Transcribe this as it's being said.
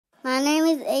My name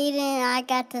is Aiden and I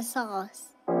got the sauce.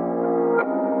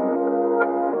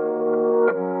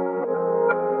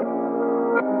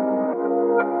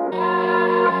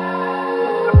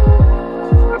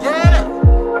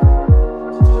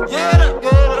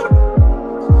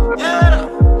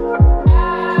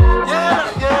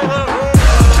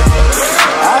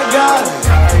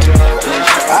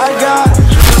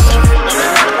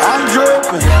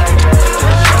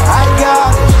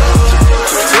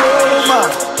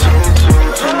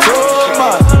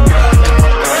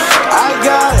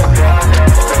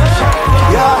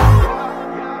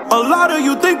 A lot of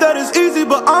you think that it's easy,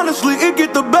 but honestly, it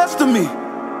get the best of me.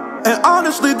 And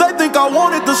honestly, they think I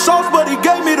wanted the sauce, but he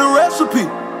gave me the recipe.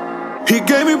 He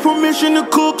gave me permission to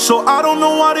cook, so I don't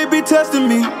know why they be testing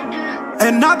me.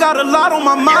 And I got a lot on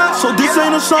my mind, so this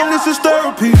ain't a song, this is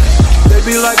therapy. They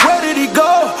be like, where did he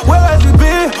go? Where has he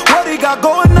been? What he got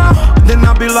going now? Then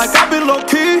I be like, I've been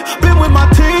low-key, been with my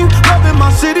team, loving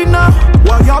my city now.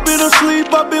 While y'all been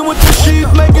asleep, I've been with the sheep,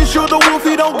 making sure the wolf,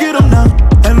 he don't get him now.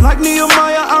 And like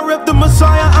Nehemiah, I rep the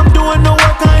Messiah, I'm doing the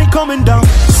work, I ain't coming down.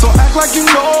 So act like you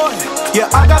know it.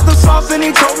 Yeah, I got the sauce and he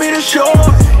told me to show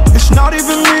it. It's not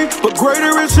even me, but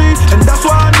greater is he, and that's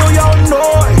why I know y'all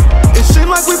annoyed. It seemed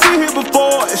like we've been here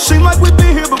before, it seemed like we've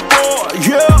been here before,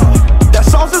 yeah. That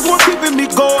sauce is what keeping me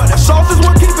going, that sauce is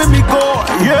what keeping me going,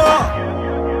 yeah.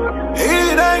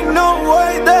 It ain't no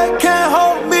way they can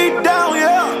hold me down,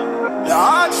 yeah. The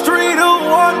odds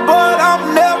 3-1, but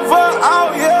I'm never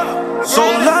out, yeah. So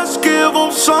let's give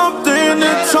them something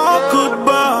to talk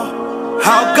about.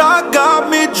 How God got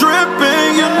me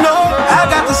dripping, you know. I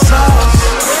got the sauce,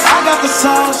 I got the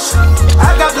sauce,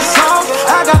 I got the sauce,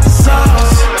 I got the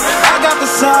sauce, I got the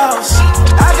sauce,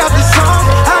 I got the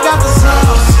sauce, I got the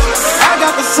sauce, I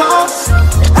got the sauce,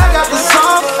 I got the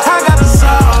sauce, I got the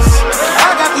sauce, I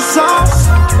got the sauce,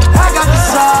 I got the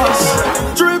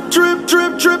sauce. Drip, drip,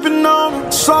 drip, dripping on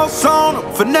them, sauce on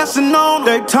them, finessing on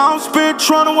them. They time spent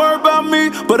trying to worry about me,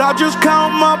 but I just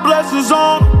count my blessings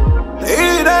on them.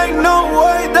 It ain't no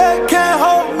way they can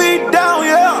hold me down,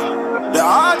 yeah. The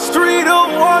odds 3-1,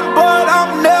 but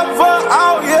I'm never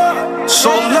out, yeah. So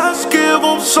let's give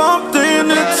them something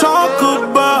to talk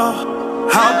about.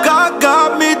 How God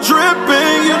got me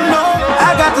dripping, you know.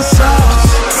 I got the sauce,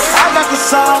 I got the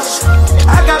sauce,